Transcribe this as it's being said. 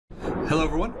Hello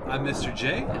everyone, I'm Mr.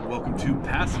 J, and welcome to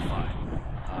Pacify.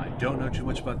 I don't know too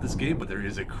much about this game, but there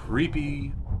is a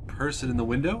creepy person in the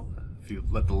window. If you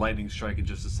let the lightning strike in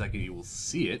just a second, you will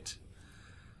see it.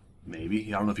 Maybe.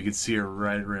 I don't know if you can see her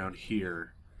right around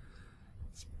here.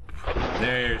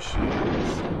 There she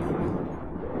is.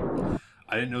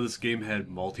 I didn't know this game had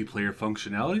multiplayer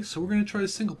functionality, so we're going to try a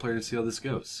single player and see how this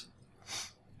goes.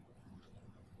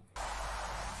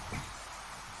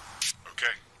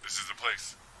 Okay, this is the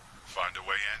place. Find a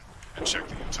way in and check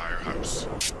the entire house.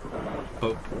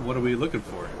 But what are we looking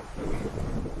for?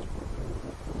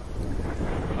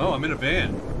 Oh, I'm in a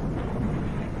van.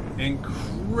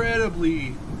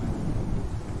 Incredibly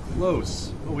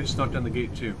close. Oh, we just knocked down the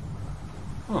gate too.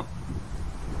 Huh.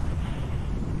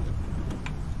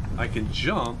 I can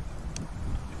jump.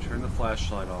 Turn the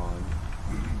flashlight on.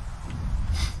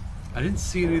 I didn't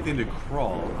see anything to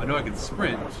crawl. I know I can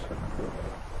sprint.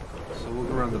 So we'll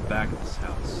go around the back of this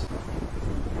house.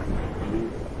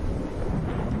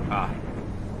 Ah.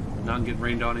 Not getting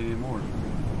rained on anymore.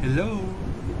 Hello?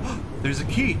 There's a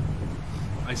key!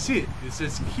 I see it. It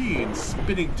says key in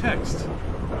spinning text.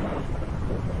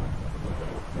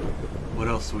 What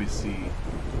else do we see?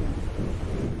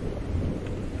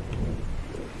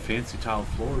 Fancy tile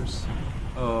floors.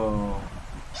 Oh.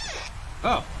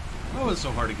 Oh! That wasn't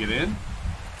so hard to get in.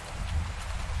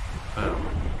 Oh.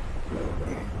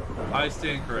 I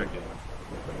stand corrected.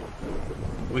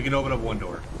 We can open up one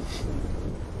door.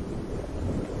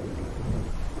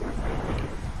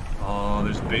 Oh,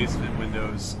 there's basement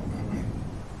windows.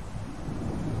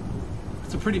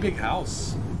 It's a pretty big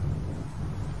house.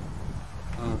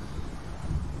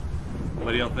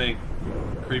 What do y'all think?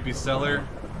 Creepy cellar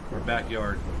or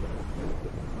backyard?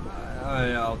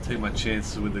 I'll take my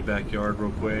chances with the backyard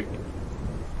real quick.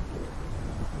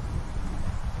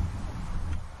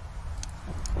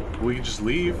 We can just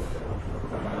leave.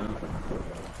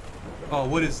 Oh,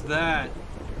 what is that?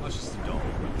 Oh, it's just a doll.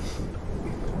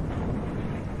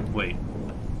 Wait.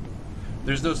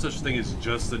 There's no such thing as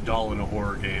just a doll in a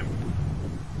horror game.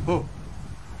 Oh.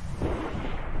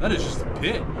 That is just a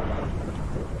pit.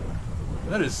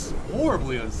 That is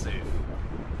horribly unsafe.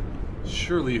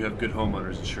 Surely you have good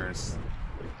homeowner's insurance.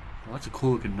 Well, that's a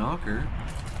cool looking knocker.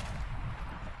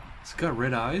 It's got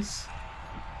red eyes.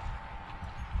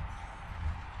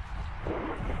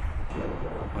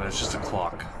 Oh, it's just a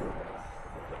clock.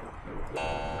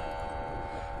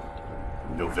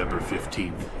 November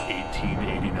 15th,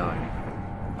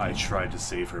 1889. I tried to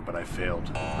save her, but I failed.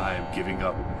 I am giving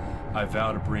up. I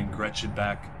vow to bring Gretchen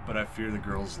back, but I fear the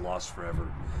girl's lost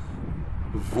forever.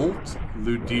 Volt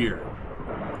Ludier.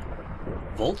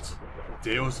 Volt?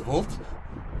 Deus Volt?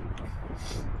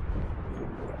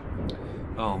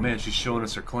 Oh man, she's showing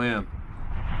us her clam.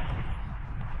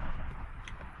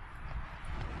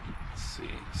 Let's see.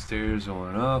 Stairs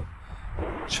going up.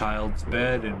 Child's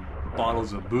bed and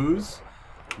bottles of booze.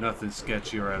 Nothing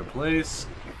sketchy or out of place.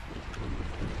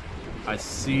 I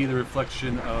see the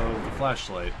reflection of the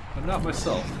flashlight, but not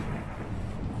myself.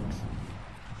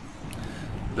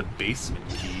 The basement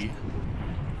key?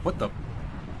 What the?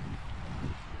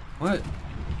 What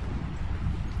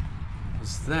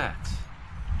was that?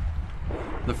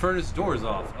 The furnace door's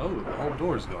off. Oh, the whole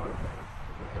door's gone.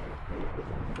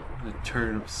 I'm gonna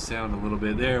turn up sound a little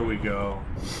bit. There we go.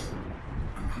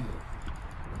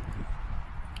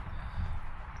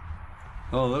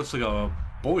 Oh, it looks like a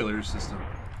boiler system.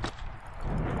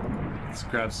 Let's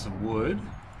grab some wood.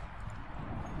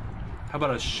 How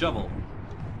about a shovel?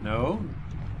 No?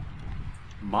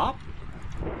 Mop?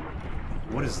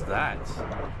 What is that?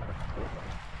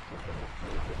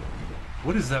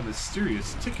 What is that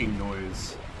mysterious ticking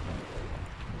noise?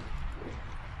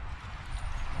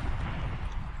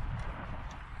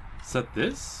 Is that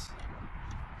this?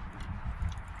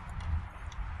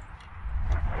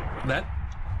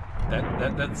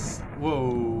 That's...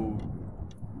 Whoa.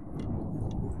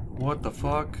 What the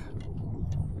fuck?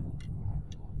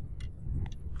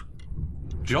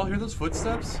 Did y'all hear those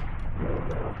footsteps?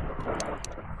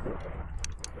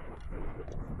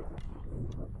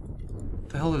 What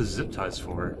the hell are the zip ties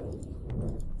for?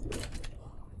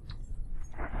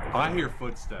 I hear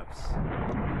footsteps.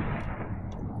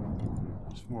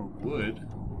 There's more wood.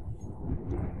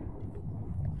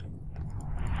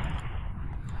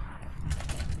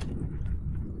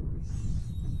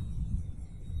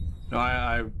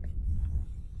 No,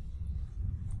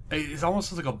 it almost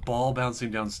looks like a ball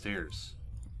bouncing downstairs.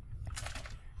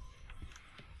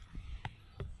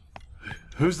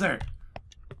 Who's there?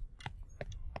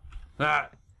 Ah!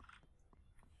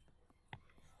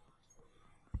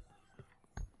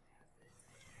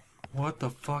 What the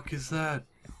fuck is that?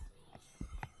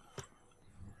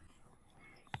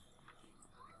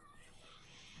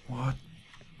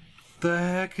 The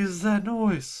heck is that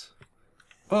noise?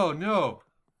 Oh no!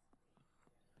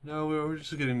 No, we're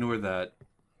just gonna ignore that.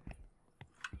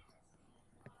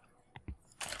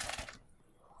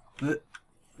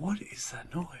 What is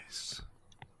that noise?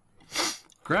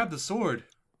 Grab the sword!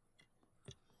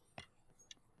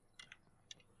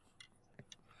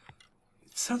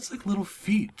 It sounds like little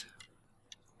feet.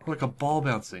 Or like a ball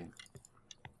bouncing.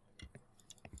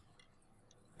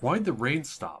 Why'd the rain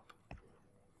stop?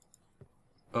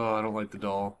 Oh, I don't like the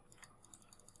doll.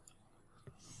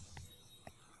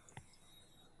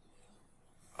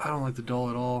 I don't like the doll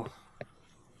at all.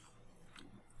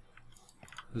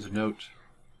 There's a note.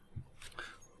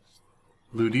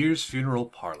 Ludier's Funeral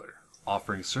Parlor.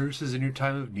 Offering services in your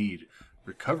time of need.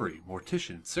 Recovery,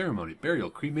 mortician, ceremony, burial,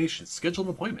 cremation. Schedule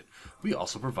an appointment. We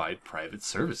also provide private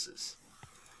services.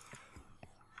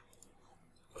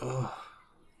 Ugh.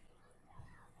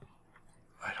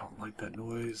 I don't like that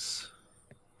noise.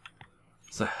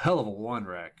 It's a hell of a wand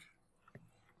rack.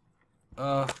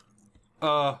 What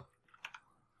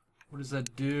does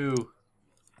that do?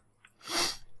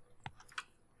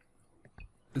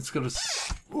 It's gonna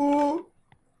oh!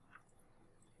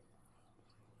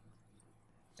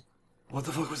 What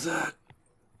the fuck was that?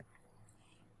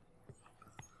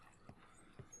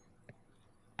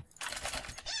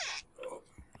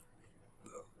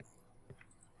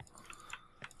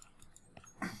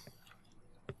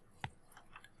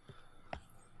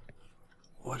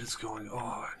 What is going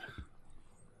on?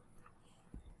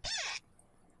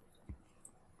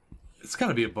 It's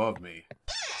gotta be above me.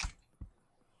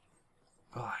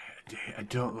 Oh, I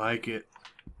don't like it.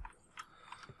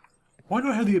 Why do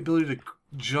I have the ability to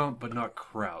jump but not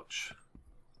crouch?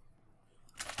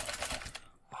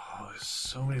 Oh, there's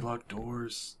so many locked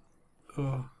doors.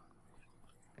 Ugh.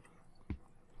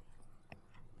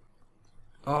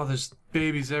 Oh, there's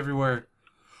babies everywhere.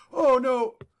 Oh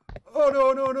no! Oh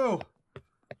no, no, no!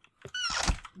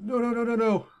 No, no, no, no,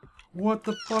 no! What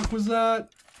the fuck was that?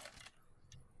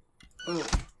 Oh.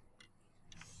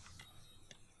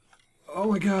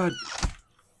 Oh my god.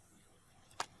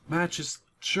 Matches,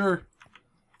 sure.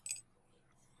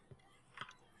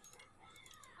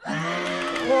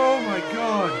 Oh my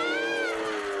god.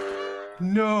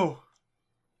 No.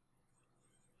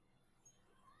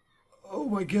 Oh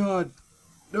my god.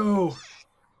 No.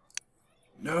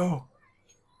 No.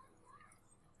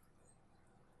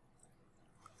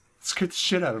 It scared the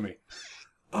shit out of me.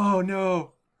 Oh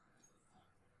no.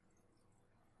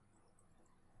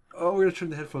 Oh, we're gonna turn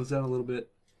the headphones down a little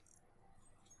bit.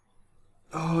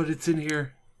 Oh, it's in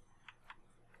here.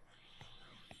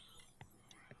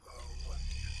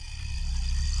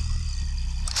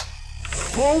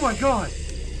 Oh my god!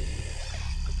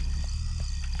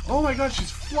 Oh my god,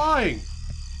 she's flying!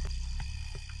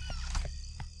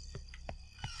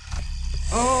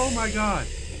 Oh my god!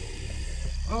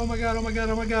 Oh my god, oh my god,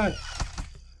 oh my god!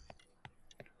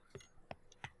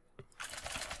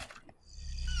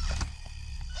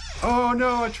 Oh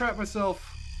no, I trapped myself!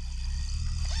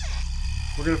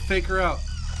 We're gonna fake her out.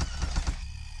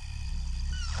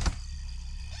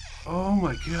 Oh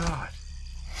my god.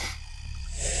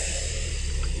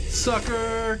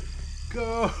 Sucker!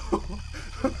 Go!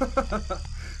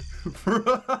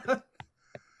 Run!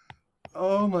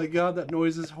 Oh my god, that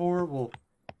noise is horrible.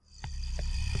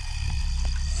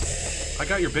 I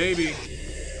got your baby.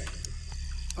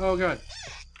 Oh god.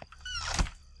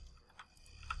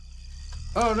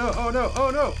 Oh no, oh no, oh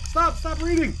no! Stop, stop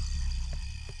reading!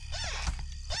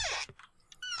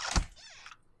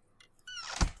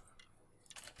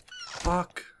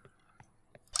 Fuck.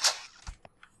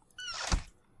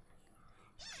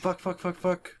 Fuck, fuck, fuck,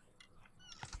 fuck.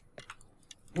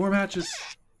 More matches.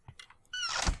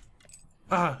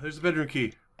 Ah, there's the bedroom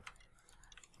key.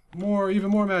 More,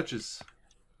 even more matches.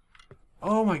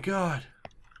 Oh my god.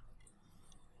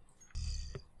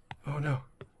 Oh no.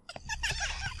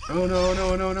 Oh no,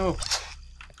 no, no, no.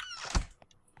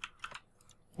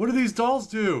 What do these dolls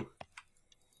do?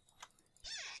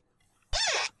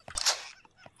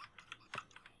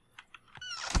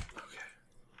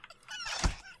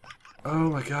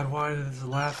 Oh my god, why is it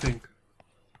laughing?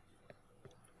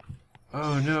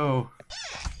 Oh no.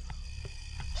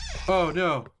 Oh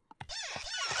no.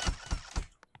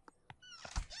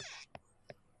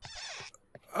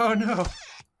 Oh no.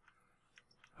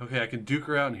 Okay, I can duke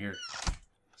her out in here.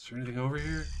 Is there anything over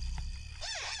here?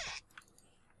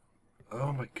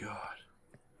 Oh my god.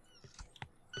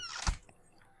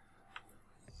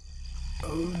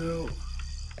 Oh no.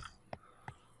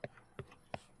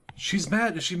 She's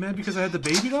mad. Is she mad because I had the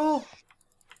baby doll?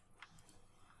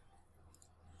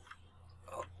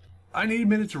 I need a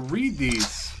minute to read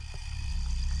these.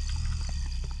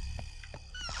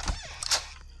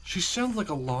 She sounds like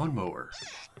a lawnmower.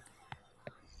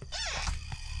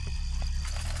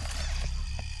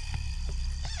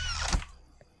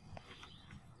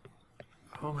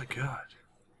 Oh my god.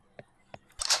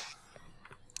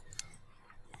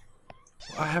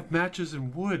 I have matches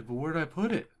and wood, but where did I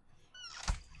put it?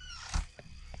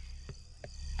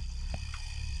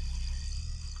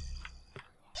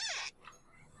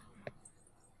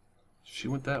 She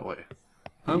went that way.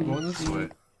 I'm going this way.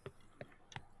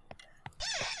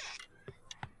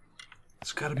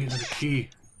 There's gotta be another key.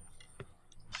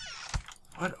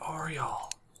 What are y'all?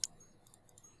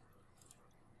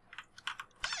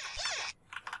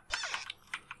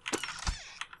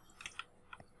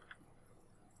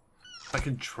 I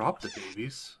can drop the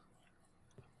babies.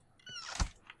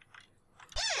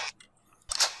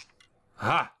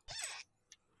 Ha!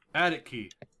 Attic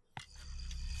key.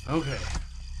 Okay.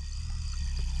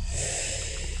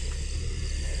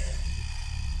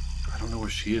 I don't know where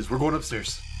she is. We're going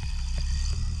upstairs.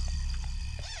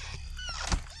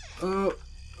 Up.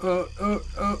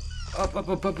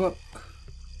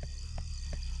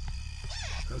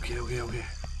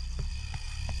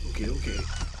 Okay.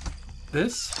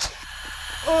 This?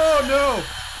 Oh no!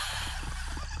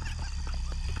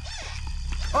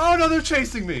 Oh no, they're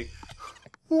chasing me!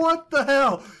 What the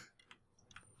hell?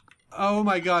 Oh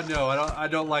my god, no, I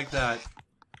don't like that.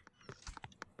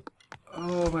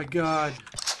 Oh my god.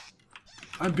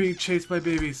 I'm being chased by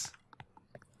babies.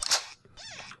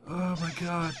 Oh my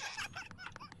god.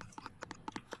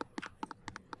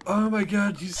 Oh my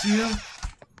god, do you see him?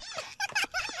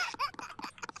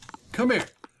 Come here.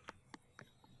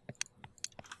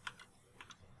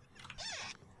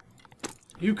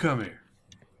 You come here.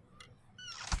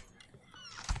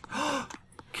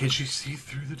 Can she see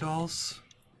through the dolls?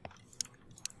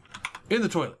 In the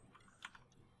toilet.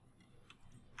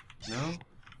 No?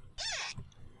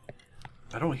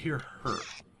 I don't hear her.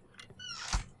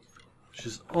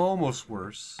 She's almost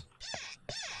worse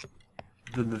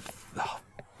than the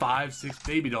 5, 6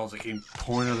 baby dolls that came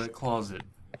pouring out of that closet.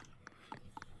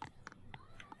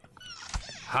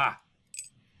 Ha!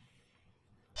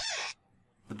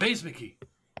 The basement key.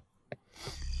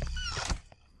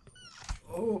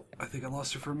 Oh, I think I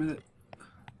lost her for a minute.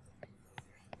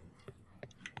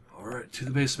 Alright, to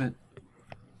the basement.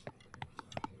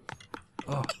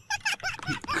 Oh.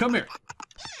 Come here.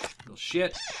 Little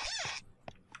shit.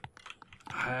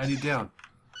 I need down.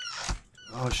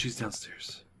 Oh, she's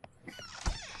downstairs.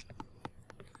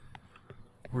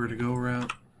 We're gonna go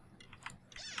around.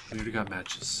 We already got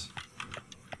matches.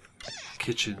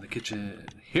 The kitchen.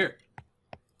 Here!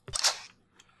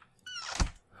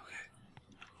 Okay.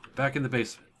 Back in the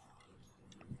basement.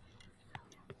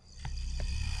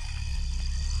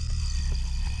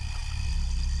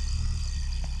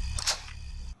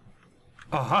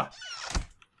 Aha!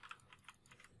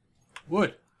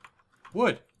 Wood!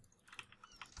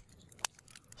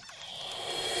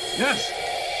 Yes!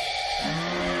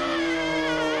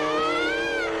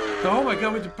 Oh my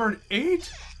god, we had to burn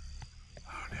 8?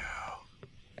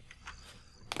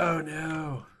 Oh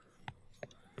no.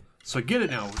 So I get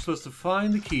it now. We're supposed to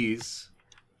find the keys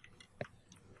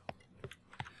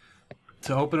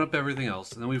to open up everything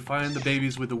else. And then we find the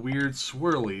babies with the weird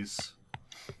swirlies.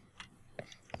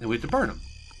 And we have to burn them.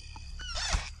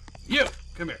 You!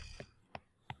 Come here.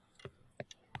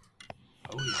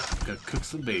 Oh yeah, gotta cook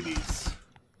some babies.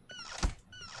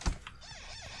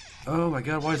 Oh my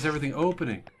god, why is everything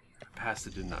opening? I passed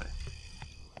it, didn't I?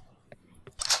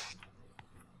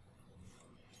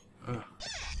 Oh.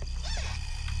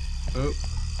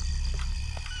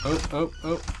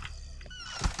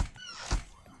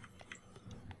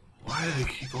 Why do they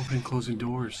keep opening and closing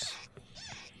doors?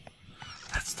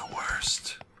 That's the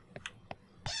worst.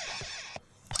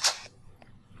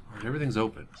 Alright, everything's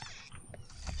open.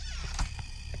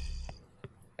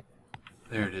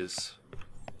 There it is.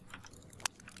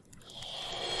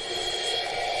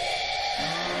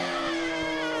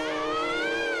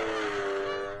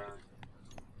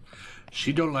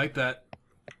 She don't like that.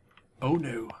 Oh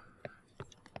no.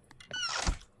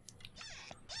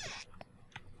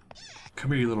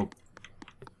 Come here, you little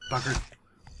fucker.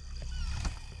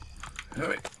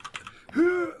 Alright.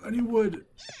 I need wood.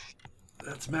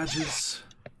 That's matches.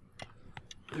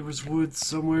 There was wood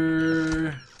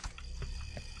somewhere.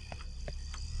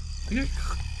 I think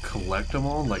I collect them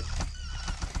all, like...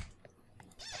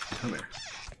 Come here.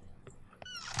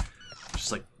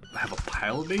 Just like, have a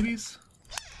pile of babies?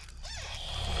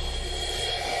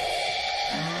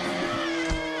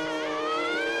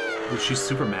 Oh, she's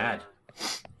super mad.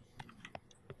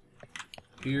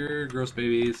 Here, gross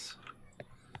babies.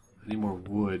 I need more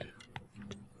wood.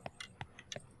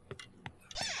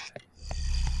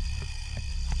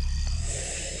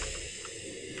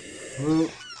 Ooh.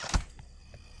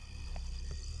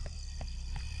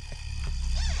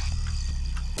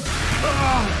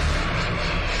 Oh!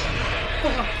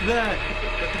 Fuck that!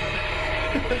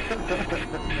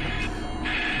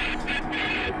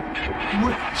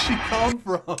 Where did she come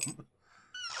from?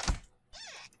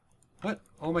 What?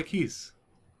 All my keys.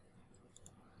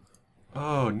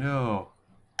 Oh no.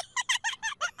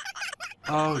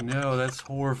 Oh no, that's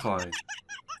horrifying.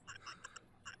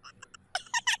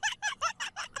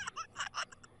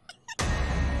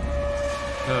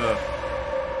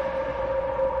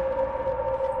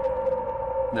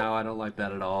 No, I don't like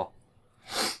that at all.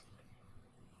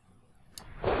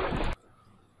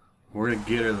 We're gonna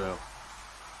get her though.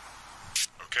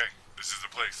 Okay, this is the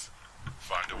place.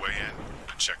 Find a way in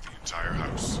and check the entire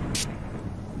house.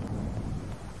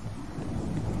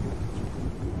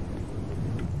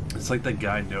 It's like that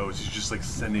guy knows he's just like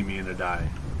sending me in to die.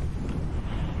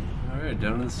 Alright,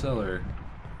 down in the cellar.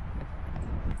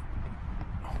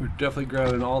 We're definitely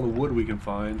grabbing all the wood we can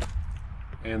find.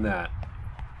 And that.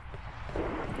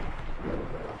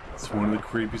 It's one of the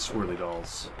creepy swirly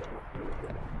dolls.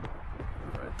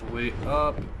 Alright, the way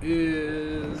up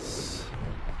is...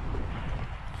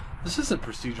 This isn't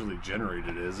procedurally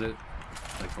generated, is it?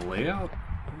 Like the layout?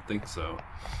 I don't think so.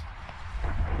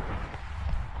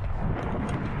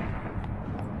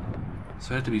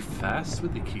 So I have to be fast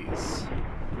with the keys.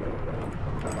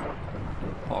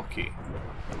 Hall key.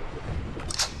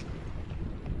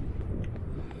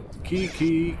 Key,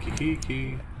 key, key, key,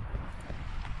 key.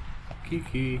 Key,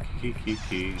 key, key, key,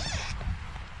 key.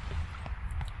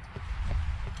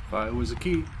 If I was a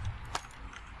key,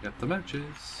 get the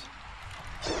matches.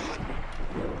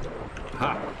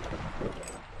 Ha!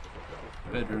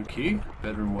 Bedroom key.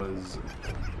 Bedroom was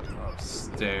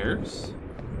upstairs.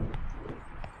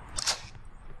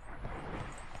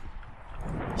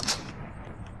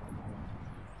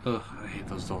 Ugh, I hate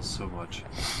those dolls so much.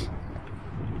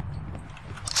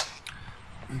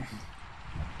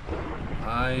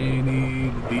 I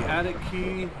need the attic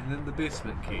key and then the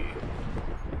basement key.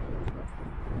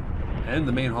 And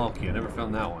the main hall key. I never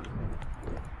found that one.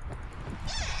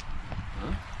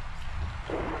 Huh?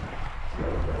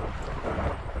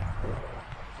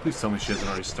 Please tell me she hasn't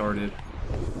already started.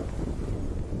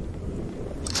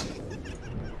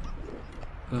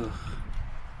 Ugh.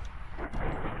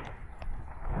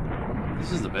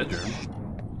 This is the bedroom.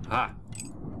 Ha!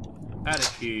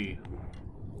 Attic key.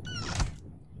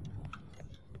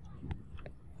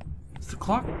 Is the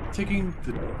clock ticking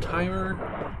the timer?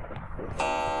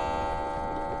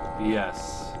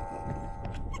 Yes.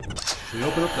 We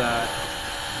open up that.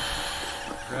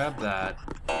 Grab that.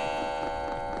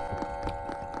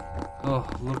 Oh,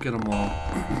 look at them all.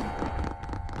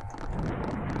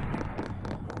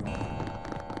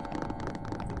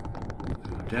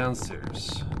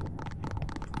 Downstairs.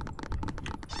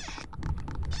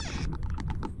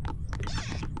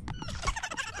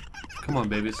 Come on,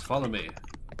 babies, follow me.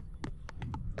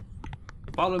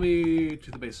 Follow me to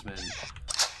the basement.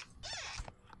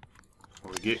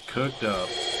 Where we get cooked up.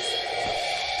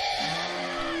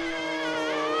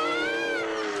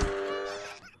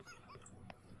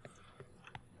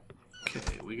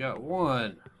 Okay, we got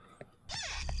one.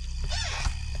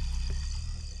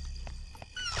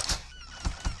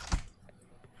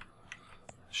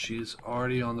 She's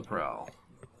already on the prowl.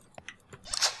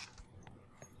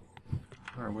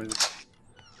 Alright, where's the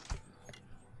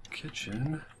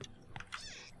kitchen?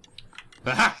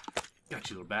 Aha! Got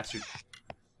you, little bastard.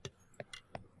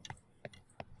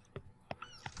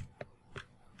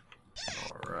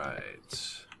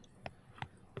 Alright.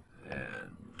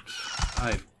 And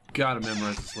I've got to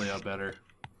memorize this layout better.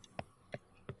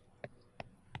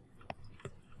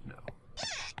 No.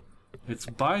 It's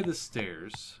by the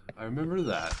stairs. I remember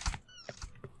that.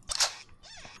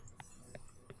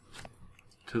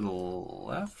 To the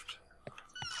left?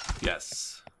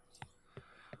 Yes.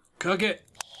 Cook it!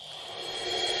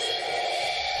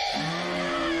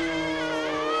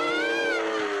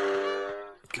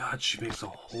 God, she makes a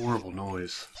horrible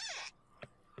noise.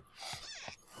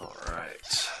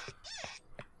 Alright.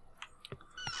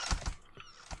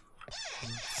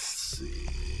 Let's see.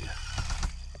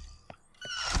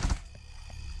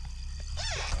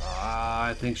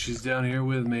 I think she's down here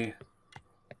with me.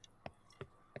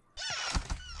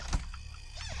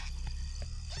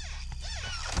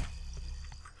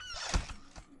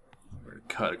 We're gonna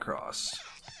cut across.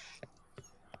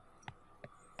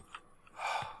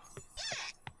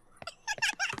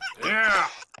 Yeah!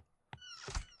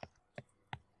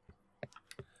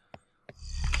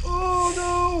 Oh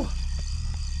no!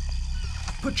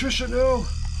 Patricia, no!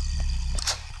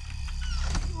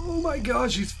 Oh my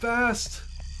god, she's fast!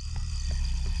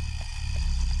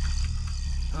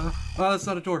 Oh, that's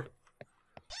not a door.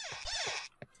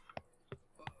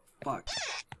 Fuck.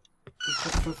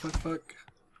 Fuck.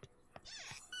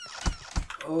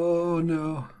 Oh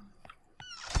no.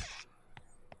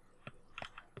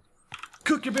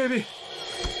 Cook your baby!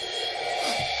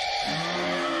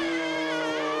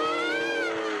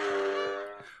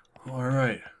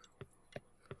 Alright.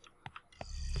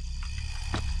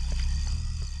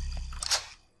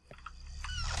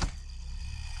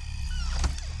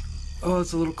 Oh,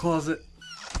 it's a little closet.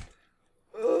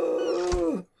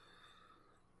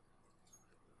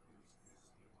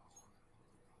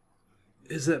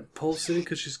 Is that pulsating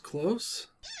because she's close?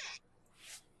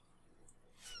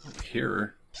 I don't hear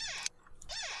her.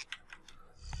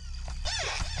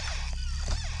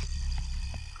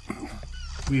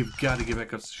 We've got to get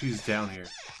back up. She's down here.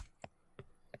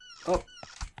 Oh.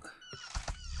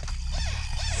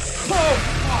 Oh!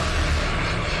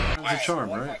 That was a charm,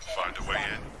 right? Find a way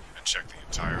in and check the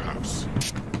entire house.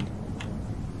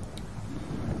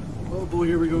 Oh boy,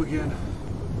 here we go again.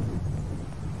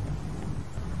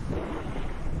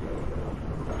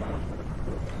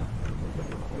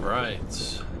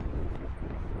 Right.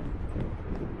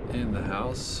 In the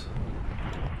house.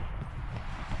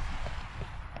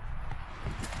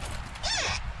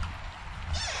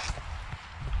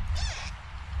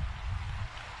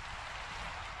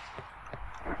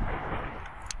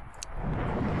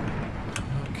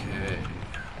 Okay.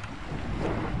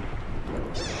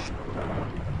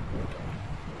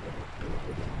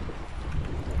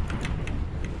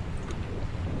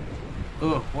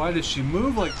 Oh, why does she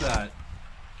move like that?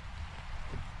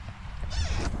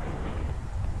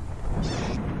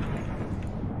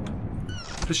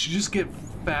 Does she just get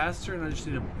faster and I just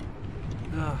need to...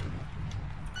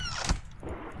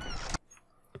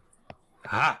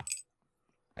 Ha!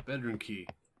 Bedroom key.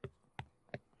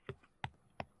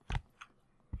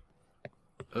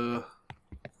 I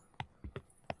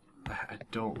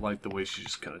don't like the way she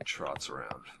just kind of trots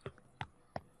around.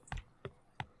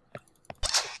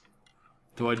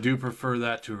 Though I do prefer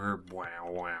that to her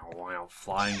wow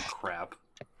flying crap.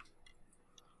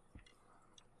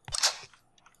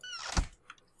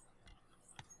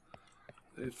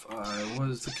 If I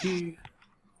was the key,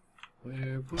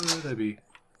 where would I be?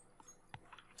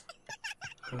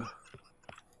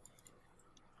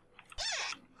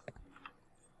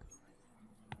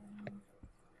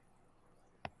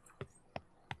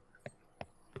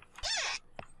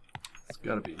 It's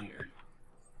gotta be in here.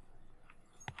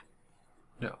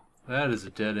 No, that is a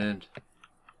dead end.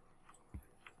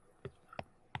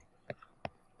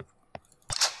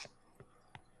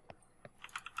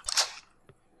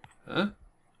 Huh?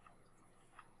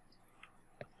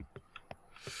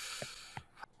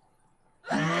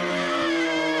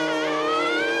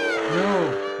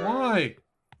 No, why?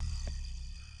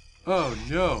 Oh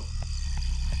no.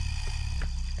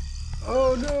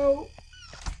 Oh no.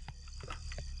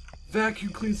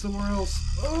 Vacuum clean somewhere else.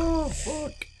 Oh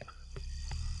fuck.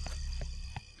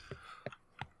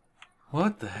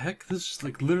 What the heck? This is just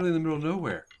like literally in the middle of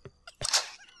nowhere.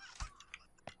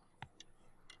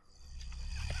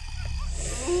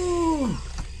 Ooh.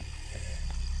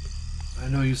 I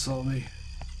know you saw me.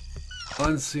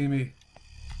 Unsee me.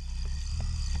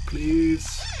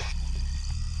 Please.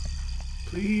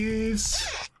 Please.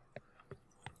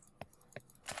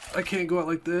 I can't go out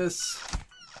like this.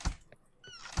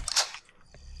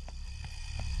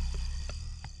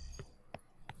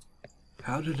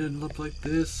 How did it end up like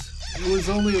this? It was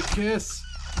only a kiss.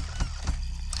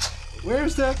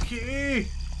 Where's that key?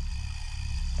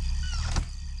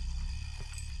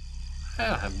 I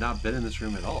have not been in this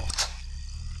room at all.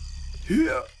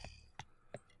 Yeah.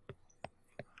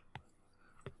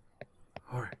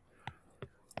 Alright.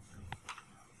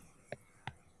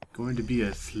 Going to be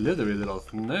a slithery little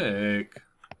snake.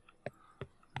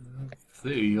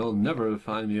 See, you'll never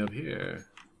find me up here.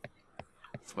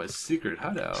 It's my secret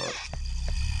hideout.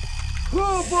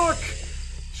 Oh fuck!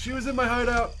 She was in my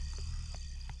hideout.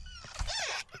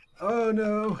 Oh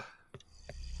no.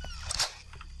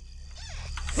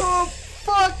 Oh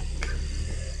fuck!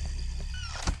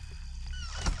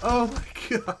 Oh my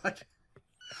god.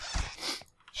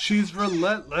 She's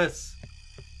relentless.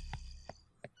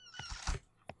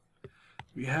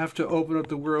 We have to open up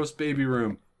the gross baby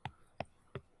room.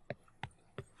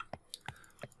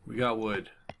 We got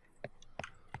wood.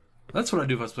 That's what I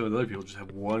do if I was playing with other people. Just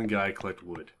have one guy collect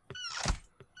wood.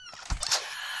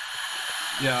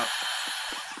 Yeah.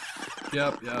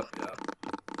 Yep.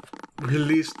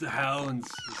 Release the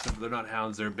hounds. Except they're not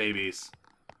hounds, they're babies.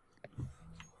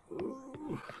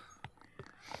 Ooh.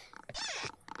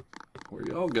 Where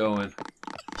y'all going?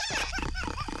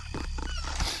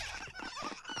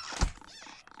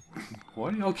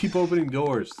 Why do y'all keep opening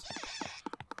doors?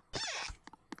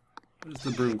 Where's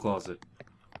the broom closet?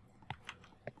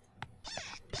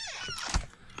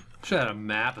 Should have had a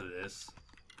map of this.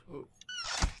 Oh.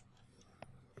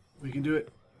 We can do it.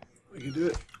 We can do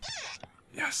it.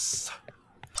 Yes!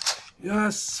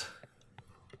 Yes!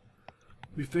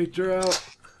 We faked her out.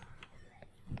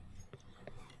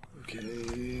 Okay,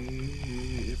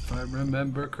 if I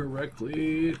remember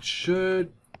correctly, it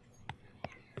should...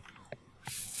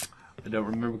 I don't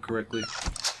remember correctly.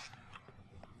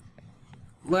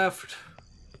 Left.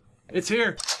 It's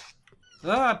here.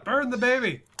 Ah, burn the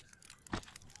baby.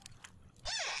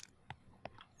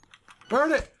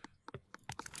 Burn it.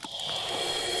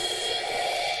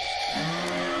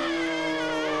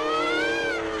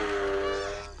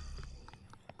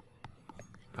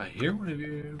 I hear one of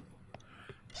you.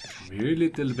 Come here,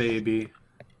 little baby.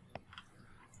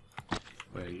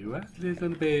 Where you at,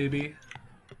 little baby?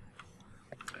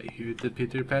 I hear the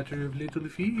pitter-patter of little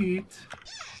feet.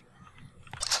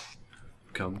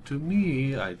 Come to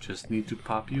me, I just need to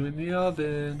pop you in the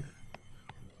oven.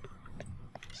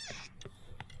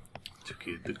 To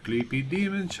get the creepy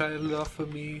demon child off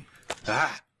of me.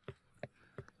 Ah!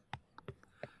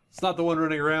 It's not the one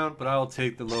running around, but I'll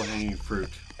take the low-hanging fruit.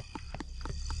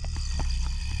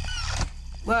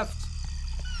 Left!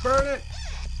 Burn it!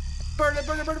 Burn it,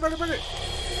 burn it, burn it, burn it, burn it!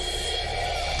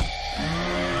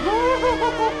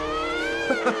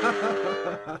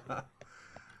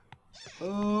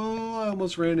 Oh, I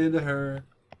almost ran into her.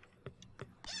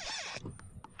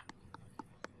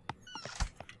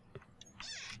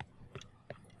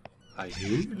 I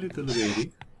hear you, little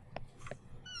baby.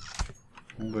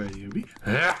 Where you be?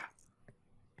 Ah!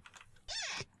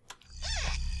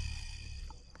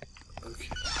 Okay.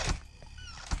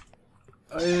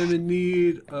 I am in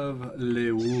need of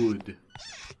le wood.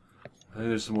 I think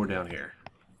there's some more down here.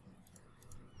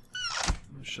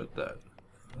 Shut that.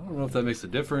 I don't know if that makes a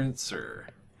difference or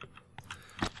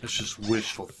it's just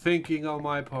wishful thinking on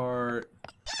my part.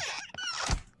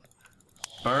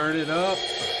 Burn it up.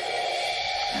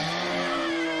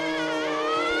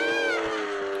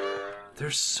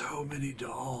 There's so many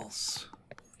dolls.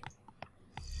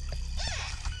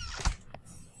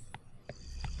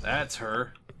 That's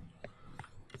her.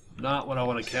 Not what I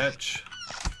want to catch.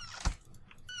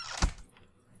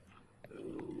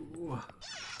 Ooh.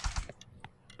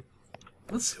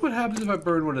 Let's see what happens if I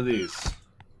burn one of these.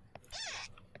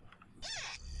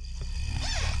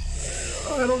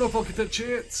 I don't know if I'll get that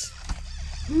chance.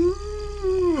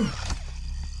 Ooh.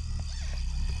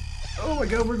 Oh my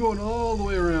god, we're going all the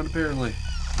way around apparently.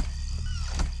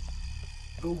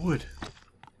 Oh, wood.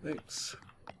 Thanks.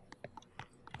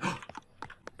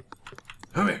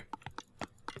 Come here.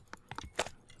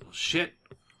 Oh, shit.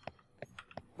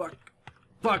 Fuck.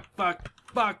 Fuck, fuck,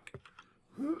 fuck.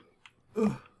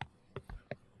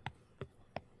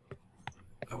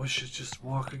 I wish I'd just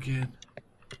walk again.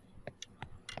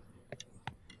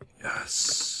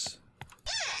 Yes.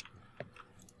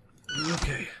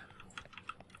 Okay.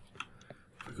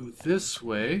 If I go this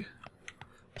way,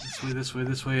 this way, this way,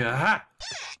 this way, aha!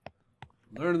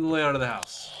 Learning the layout of the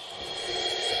house.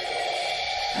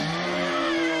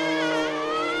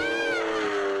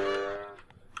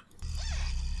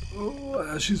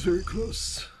 Oh, she's very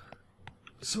close.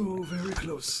 So very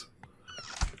close.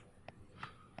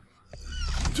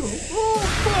 Oh,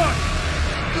 fuck!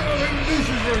 Oh, this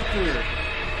is right there.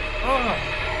 Ah!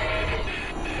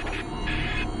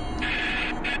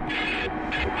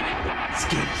 This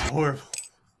game is horrible.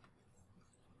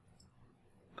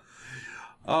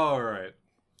 Alright.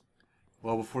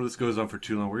 Well, before this goes on for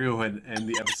too long, we're going to go ahead and end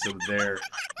the episode there.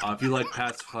 If you like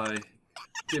Pacify,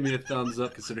 give me a thumbs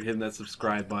up. Consider hitting that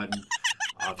subscribe button.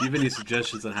 If you have any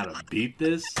suggestions on how to beat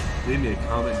this, leave me a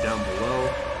comment down below.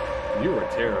 You are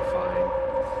terrifying.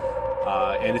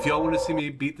 And if y'all want to see me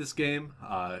beat this game,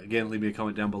 again, leave me a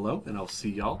comment down below, and I'll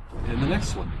see y'all in the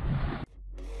next one.